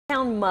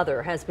Middletown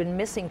mother has been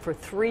missing for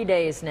 3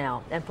 days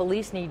now, and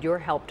police need your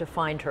help to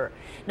find her.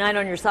 9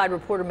 on Your Side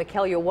reporter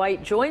Michaela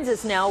White joins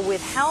us now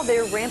with how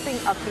they're ramping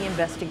up the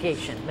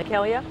investigation.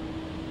 Michaela?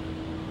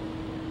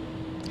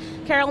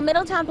 Carol,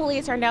 Middletown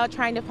police are now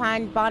trying to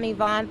find Bonnie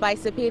Vaughn by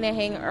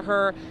subpoenaing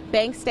her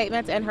bank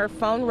statements and her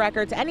phone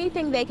records.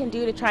 Anything they can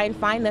do to try and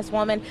find this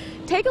woman.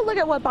 Take a look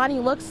at what Bonnie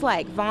looks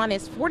like. Vaughn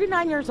is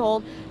 49 years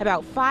old,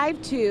 about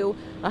 5'2",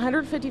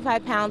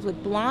 155 pounds,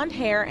 with blonde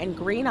hair and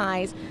green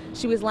eyes.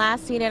 She was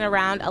last seen at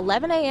around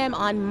 11 a.m.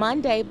 on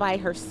Monday by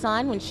her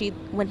son when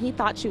he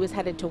thought she was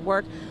headed to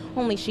work.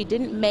 Only she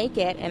didn't make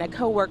it, and a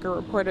co-worker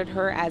reported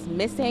her as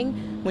missing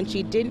when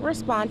she didn't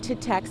respond to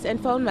texts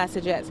and phone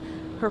messages.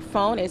 Her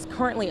phone is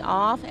currently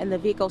off, and the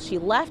vehicle she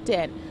left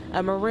in,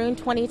 a maroon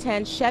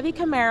 2010 Chevy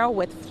Camaro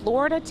with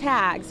Florida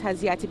tags,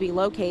 has yet to be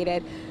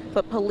located.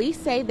 But police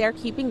say they're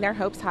keeping their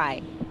hopes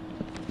high.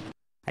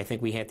 I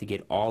think we have to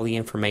get all the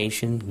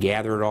information,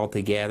 gather it all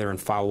together,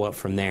 and follow up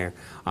from there.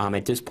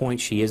 At this point,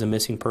 she is a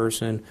missing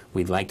person.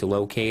 We'd like to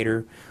locate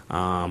her,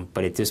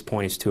 but at this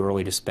point, it's too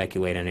early to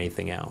speculate on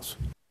anything else.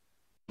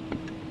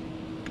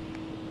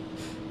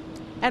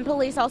 And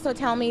police also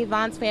tell me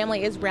Vaughn's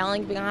family is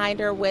rallying behind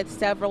her, with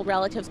several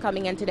relatives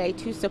coming in today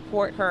to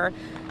support her.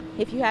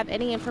 If you have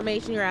any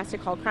information, you're asked to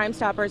call Crime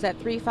Stoppers at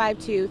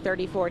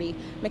 352-3040.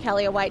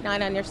 Michaela White,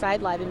 9 on Your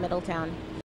Side, live in Middletown.